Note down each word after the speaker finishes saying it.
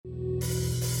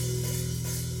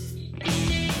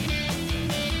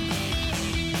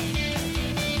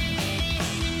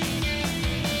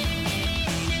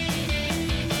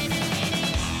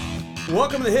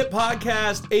Welcome to the HIT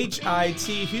Podcast, HIT,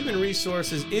 Human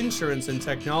Resources, Insurance, and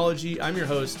Technology. I'm your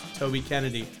host, Toby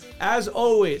Kennedy. As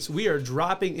always, we are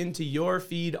dropping into your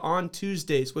feed on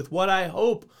Tuesdays with what I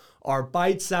hope are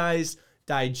bite-sized,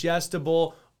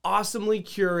 digestible, awesomely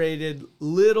curated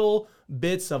little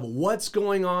bits of what's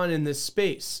going on in this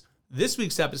space. This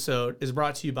week's episode is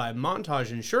brought to you by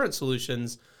Montage Insurance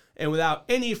Solutions. And without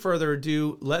any further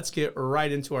ado, let's get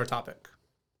right into our topic.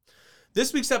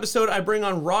 This week's episode, I bring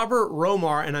on Robert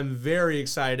Romar, and I'm very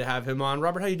excited to have him on.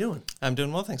 Robert, how you doing? I'm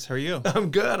doing well, thanks. How are you? I'm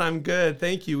good.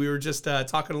 Thank you. We were just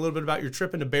talking a little bit about your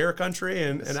trip into bear country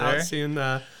and out seeing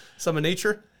some of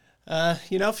nature. A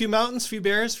few mountains, a few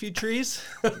bears, a few trees.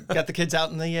 Got the kids out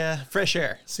in the fresh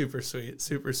air. Super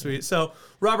sweet. So,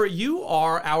 Robert, you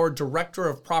are our Director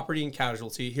of Property and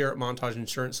Casualty here at Montage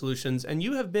Insurance Solutions, and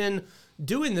you have been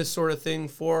doing this sort of thing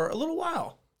for a little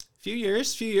while. Few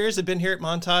years. I've been here at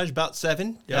Montage about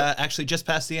 7. Yep. Actually, just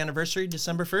passed the anniversary,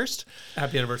 December 1st.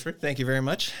 Happy anniversary. Thank you very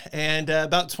much. And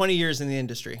about 20 years in the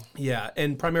industry. Yeah,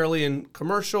 and primarily in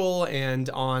commercial and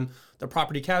on the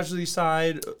property casualty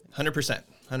side. 100%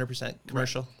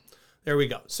 commercial. Right. There we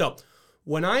go. So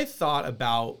when I thought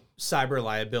about cyber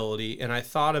liability and I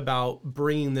thought about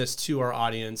bringing this to our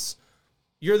audience,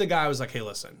 you're the guy who was like, hey,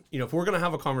 listen, if we're going to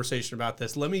have a conversation about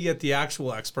this, let me get the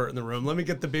actual expert in the room. Let me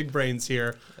get the big brains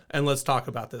here and let's talk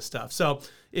about this stuff. So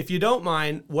if you don't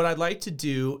mind, what I'd like to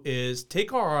do is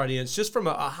take our audience just from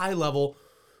a high level.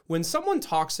 When someone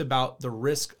talks about the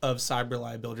risk of cyber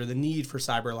liability or the need for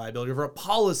cyber liability or a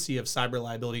policy of cyber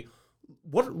liability,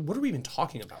 what are we even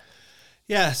talking about?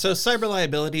 Yeah, so cyber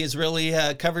liability is really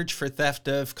coverage for theft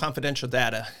of confidential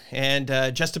data.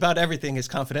 And just about everything is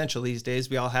confidential these days.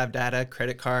 We all have data,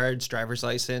 credit cards, driver's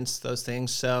license, those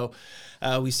things. So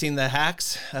we've seen the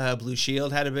hacks. Blue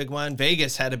Shield had a big one.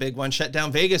 Vegas had a big one. Shut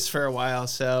down Vegas for a while.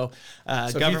 So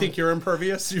if you think you're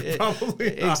impervious, you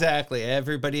probably not. Exactly.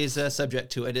 Everybody's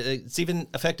subject to it. It's even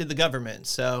affected the government.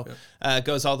 So it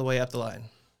goes all the way up the line.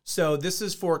 So this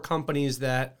is for companies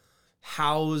that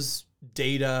house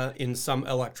data in some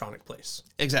electronic place.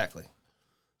 Exactly.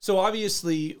 So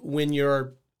obviously when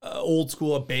you're old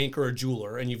school, a bank or a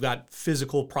jeweler, and you've got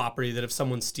physical property that if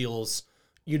someone steals,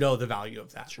 you know the value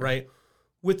of that, sure. Right?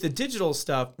 With the digital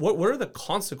stuff, what are the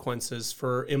consequences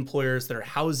for employers that are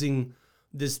housing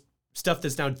this stuff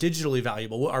that's now digitally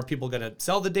valuable? Are people going to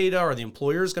sell the data? Are the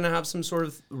employers going to have some sort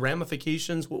of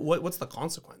ramifications? What's the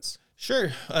consequence?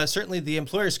 Sure. Certainly the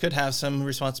employers could have some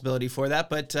responsibility for that,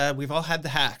 but we've all had the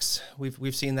hacks.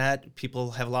 We've seen that.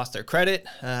 People have lost their credit.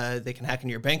 They can hack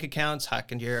into your bank accounts,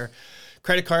 hack into your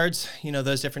credit cards,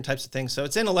 those different types of things. So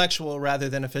it's intellectual rather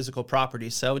than a physical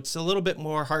property. So it's a little bit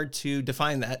more hard to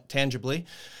define that tangibly,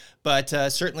 but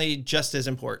certainly just as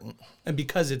important. And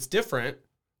because it's different,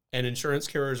 and insurance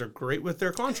carriers are great with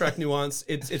their contract nuance,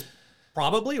 it's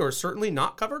probably or certainly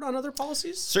not covered on other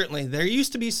policies? Certainly. There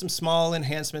used to be some small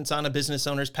enhancements on a business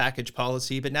owner's package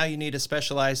policy, but now you need a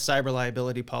specialized cyber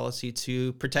liability policy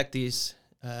to protect these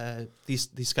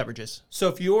coverages. So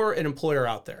if you're an employer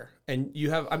out there and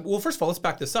you have, first of all, let's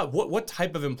back this up. What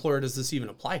type of employer does this even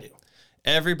apply to?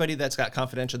 Everybody that's got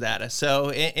confidential data. So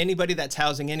anybody that's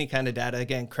housing any kind of data,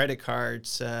 again, credit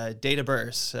cards, date of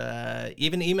births,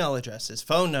 even email addresses,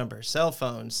 phone numbers, cell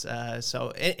phones.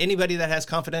 So anybody that has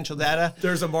confidential data.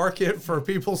 There's a market for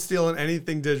people stealing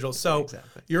anything digital. So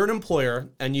exactly. You're an employer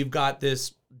and you've got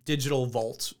this digital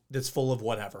vault that's full of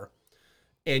whatever.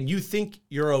 And you think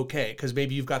you're okay because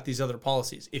maybe you've got these other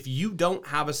policies. If you don't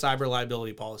have a cyber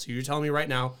liability policy, you're telling me right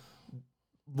now,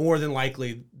 more than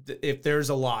likely, if there's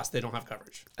a loss, they don't have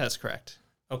coverage. That's correct.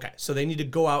 Okay, so they need to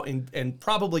go out and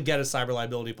probably get a cyber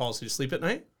liability policy to sleep at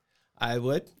night? I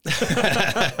would.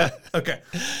 Okay,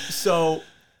 so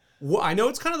I know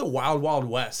it's kind of the wild, wild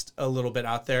west a little bit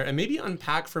out there, and maybe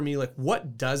unpack for me, like,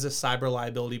 what does a cyber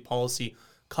liability policy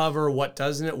cover? What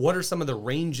doesn't it? What are some of the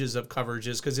ranges of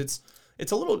coverages? Because it's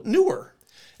a little newer.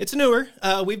 It's newer.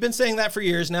 We've been saying that for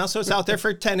years now, so it's out there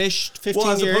for 10-ish, 15 years.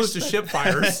 Well, as opposed to ship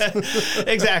fires.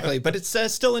 Exactly, but it's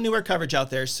still a newer coverage out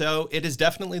there. So it is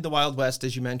definitely the Wild West,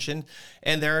 as you mentioned,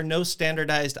 and there are no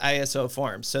standardized ISO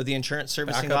forms. So the Insurance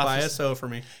Servicing Office. ISO for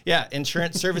me. Yeah,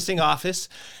 Insurance Servicing Office,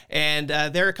 and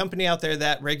they're a company out there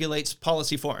that regulates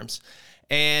policy forms.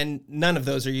 And none of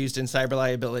those are used in cyber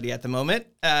liability at the moment.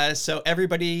 So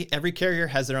every carrier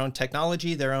has their own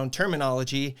technology, their own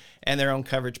terminology, and their own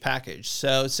coverage package.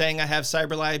 So saying I have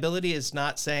cyber liability is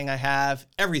not saying I have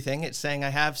everything. It's saying I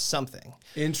have something.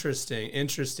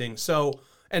 Interesting. So,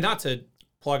 and not to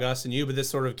plug us and you, but this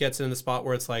sort of gets in the spot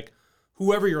where it's like,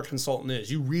 whoever your consultant is,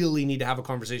 you really need to have a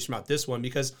conversation about this one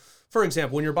because, for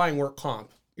example, when you're buying work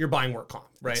comp, you're buying work comp,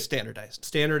 right? It's standardized.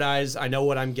 Standardized. I know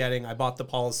what I'm getting. I bought the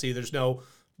policy. There's no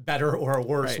better or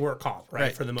worse work comp,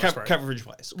 right? For the most part. Coverage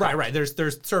wise. Right.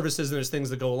 There's services and there's things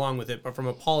that go along with it. But from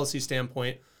a policy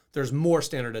standpoint, there's more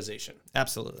standardization.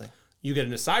 Absolutely. You get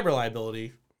into cyber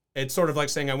liability. It's sort of like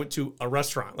saying I went to a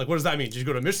restaurant. Like, what does that mean? Did you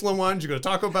go to Michelin one? Did you go to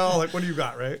Taco Bell? Like, what do you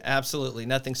got, right? Absolutely.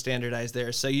 Nothing standardized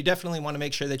there. So you definitely want to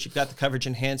make sure that you've got the coverage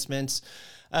enhancements.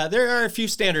 There are a few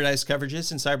standardized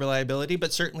coverages in cyber liability,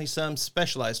 but certainly some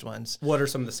specialized ones. What are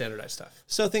some of the standardized stuff?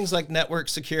 So things like network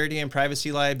security and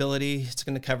privacy liability. It's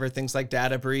going to cover things like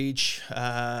data breach,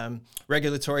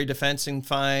 regulatory defense and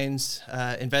fines,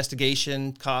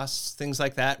 investigation costs, things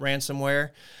like that,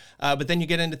 ransomware. But then you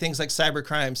get into things like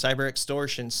cybercrime, cyber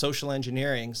extortion, social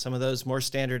engineering, some of those more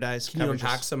standardized coverages. Can you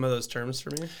unpack some of those terms for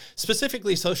me?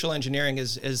 Specifically, social engineering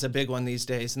is a big one these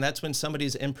days, and that's when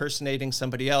somebody's impersonating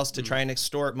somebody else to try and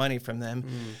extort money from them.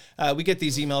 We get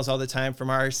these emails all the time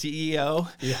from our CEO,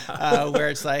 where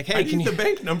it's like, hey, I need the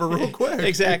bank number real quick.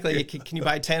 Exactly. Can you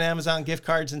buy 10 Amazon gift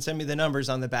cards and send me the numbers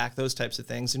on the back, those types of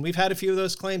things. And we've had a few of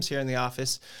those claims here in the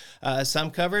office. Some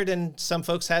covered, and some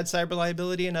folks had cyber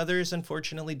liability, and others,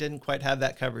 unfortunately, didn't quite have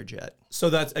that coverage yet. So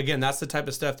that's the type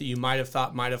of stuff that you might have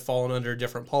thought might have fallen under a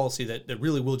different policy that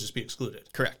really will just be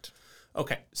excluded. Correct.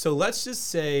 Okay, so let's just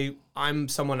say I'm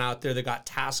someone out there that got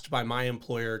tasked by my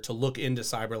employer to look into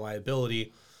cyber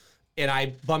liability, and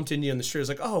I bumped into you on the street. I was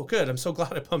like, oh, good, I'm so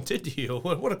glad I bumped into you.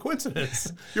 What a coincidence.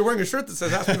 You're wearing a shirt that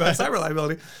says ask me about cyber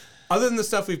liability. Other than the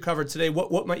stuff we've covered today,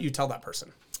 what might you tell that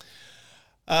person?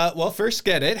 Well, first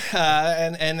get it,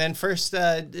 and then first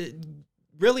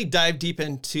really dive deep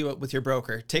into it with your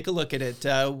broker. Take a look at it.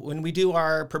 When we do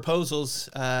our proposals,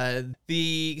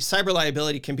 the cyber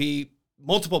liability can be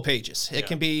multiple pages. It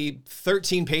can be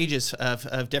 13 pages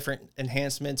of different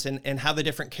enhancements and how the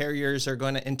different carriers are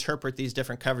going to interpret these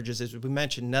different coverages. As we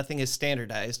mentioned, nothing is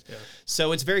standardized.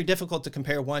 So it's very difficult to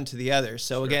compare one to the other.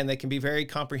 So again, they can be very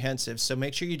comprehensive. So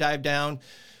make sure you dive down.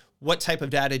 What type of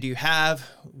data do you have?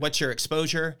 What's your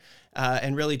exposure?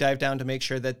 And really dive down to make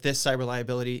sure that this cyber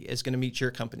liability is going to meet your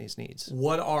company's needs.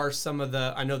 What are some of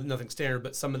the, I know nothing's standard,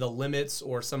 but some of the limits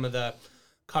or some of the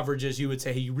coverages you would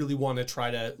say, hey, you really want to try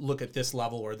to look at this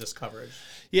level or this coverage?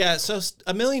 Yeah, so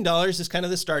 $1 million is kind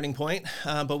of the starting point,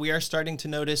 but we are starting to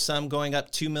notice some going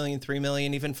up $2 million, $3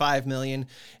 million, even $5 million,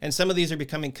 and some of these are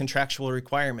becoming contractual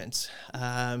requirements.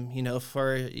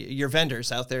 For your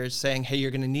vendors out there saying, hey,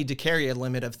 you're going to need to carry a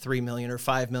limit of $3 million or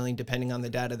 $5 million, depending on the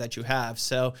data that you have.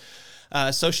 So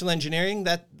social engineering,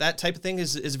 that type of thing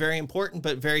is very important,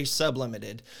 but very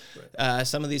sub-limited. Right.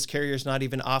 Some of these carriers not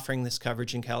even offering this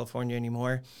coverage in California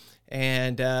anymore.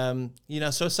 And,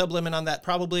 so sub-limit on that,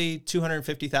 probably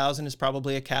 $250,000 is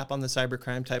probably a cap on the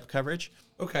cybercrime type coverage.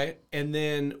 Okay. And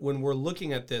then when we're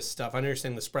looking at this stuff, I know you're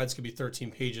saying the spreads could be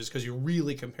 13 pages because you're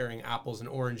really comparing apples and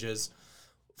oranges.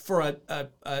 For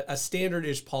a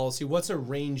standard-ish policy, what's a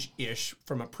range-ish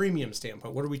from a premium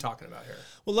standpoint? What are we talking about here?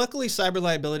 Well, luckily, cyber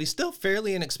liability is still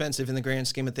fairly inexpensive in the grand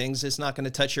scheme of things. It's not going to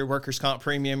touch your workers' comp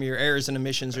premium, your errors and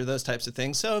omissions, or those types of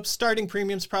things. So starting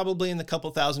premiums probably in the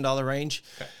couple $1,000 range.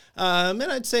 Okay. And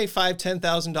I'd say $5,000,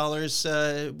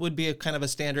 $10,000 would be a kind of a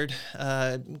standard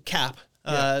cap.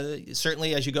 Yeah.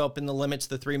 Certainly, as you go up in the limits,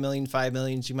 the $3 million, $5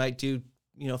 million, you might do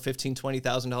 $15,000,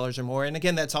 $20,000 or more. And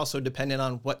again, that's also dependent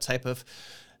on what type of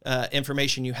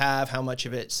information you have, how much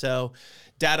of it. So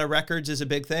data records is a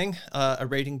big thing, a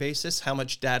rating basis. How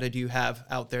much data do you have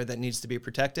out there that needs to be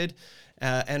protected,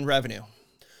 and revenue.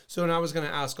 So, and I was going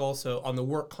to ask also on the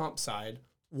work comp side,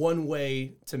 one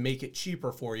way to make it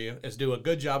cheaper for you is do a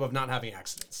good job of not having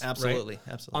accidents. Absolutely.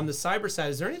 Right? Absolutely. On the cyber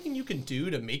side, is there anything you can do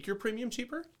to make your premium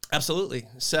cheaper? Absolutely.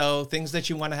 So things that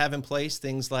you want to have in place,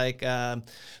 things like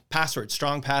passwords,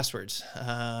 strong passwords.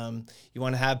 You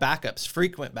want to have backups,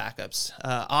 frequent backups,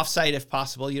 offsite if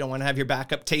possible. You don't want to have your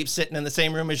backup tape sitting in the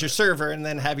same room as your server and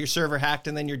then have your server hacked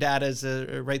and then your data is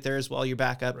right there as well, your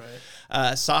backup.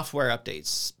 Right. Software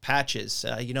updates, patches.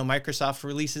 Microsoft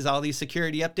releases all these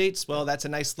security updates. Well, that's a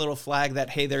nice little flag that,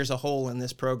 hey, there's a hole in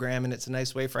this program, and it's a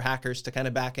nice way for hackers to kind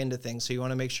of back into things. So you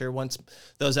want to make sure once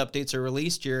those updates are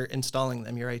released, you're installing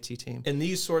them, your IT team. And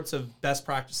these sorts of best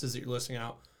practices that you're listing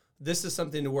out, this is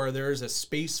something to where there is a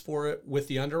space for it with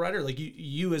the underwriter. Like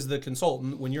you as the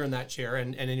consultant, when you're in that chair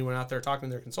and anyone out there talking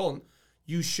to their consultant,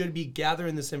 you should be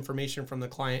gathering this information from the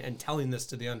client and telling this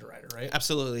to the underwriter, right?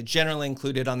 Absolutely. Generally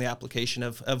included on the application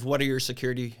of what are your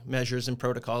security measures and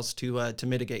protocols to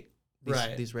mitigate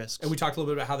these risks. And we talked a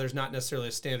little bit about how there's not necessarily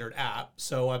a standard app.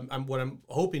 So what I'm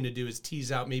hoping to do is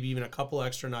tease out maybe even a couple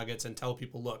extra nuggets and tell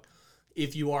people, look,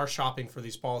 if you are shopping for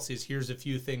these policies, here's a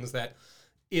few things that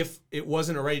if it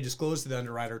wasn't already disclosed to the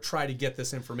underwriter, try to get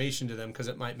this information to them because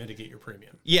it might mitigate your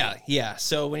premium. Yeah.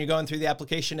 So when you're going through the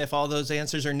application, if all those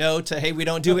answers are no to, hey, we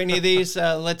don't do any of these,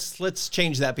 let's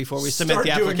change that before we submit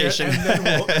the application. And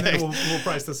then we'll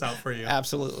price this out for you.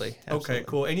 Absolutely. Okay,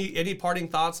 cool. Any parting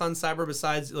thoughts on cyber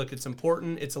besides, look, it's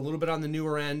important. It's a little bit on the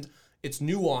newer end. It's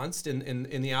nuanced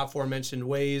in the aforementioned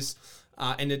ways.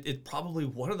 And it's probably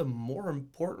one of the more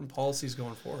important policies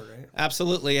going forward, right?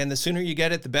 Absolutely. And the sooner you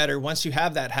get it, the better. Once you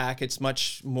have that hack, it's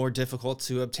much more difficult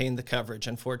to obtain the coverage,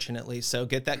 unfortunately. So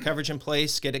get that coverage in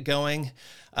place, get it going.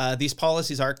 These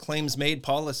policies are claims-made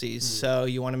policies, so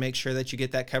you want to make sure that you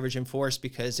get that coverage in force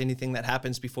because anything that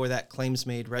happens before that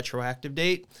claims-made retroactive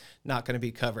date, not going to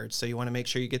be covered. So you want to make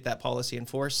sure you get that policy in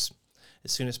force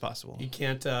as soon as possible. You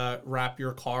can't wrap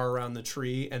your car around the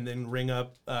tree and then ring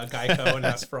up Geico and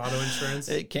ask for auto insurance.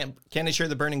 It can't insure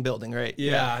the burning building, right?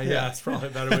 Yeah, it's probably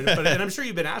a better way to put it. And I'm sure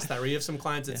you've been asked that, right? You have some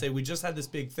clients that say, we just had this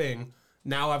big thing.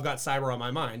 Now I've got cyber on my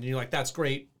mind. And you're like, that's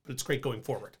great, but it's great going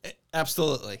forward.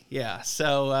 Absolutely, yeah.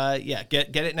 So,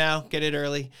 get it now, get it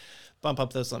early. Bump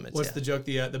up those limits. What's the joke?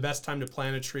 The best time to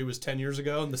plant a tree was 10 years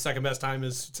ago, and the second best time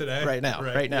is today? Right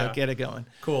now, get it going.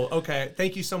 Cool. Okay.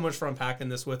 Thank you so much for unpacking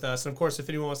this with us. And, of course, if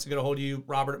anyone wants to get a hold of you,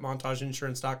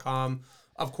 Robert@montageinsurance.com.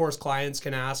 Of course, clients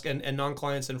can ask, and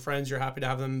non-clients and friends, you're happy to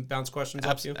have them bounce questions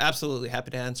up to you? Absolutely. Happy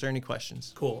to answer any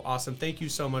questions. Cool. Awesome. Thank you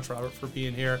so much, Robert, for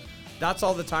being here. That's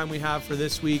all the time we have for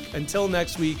this week. Until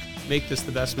next week, make this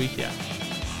the best week yet.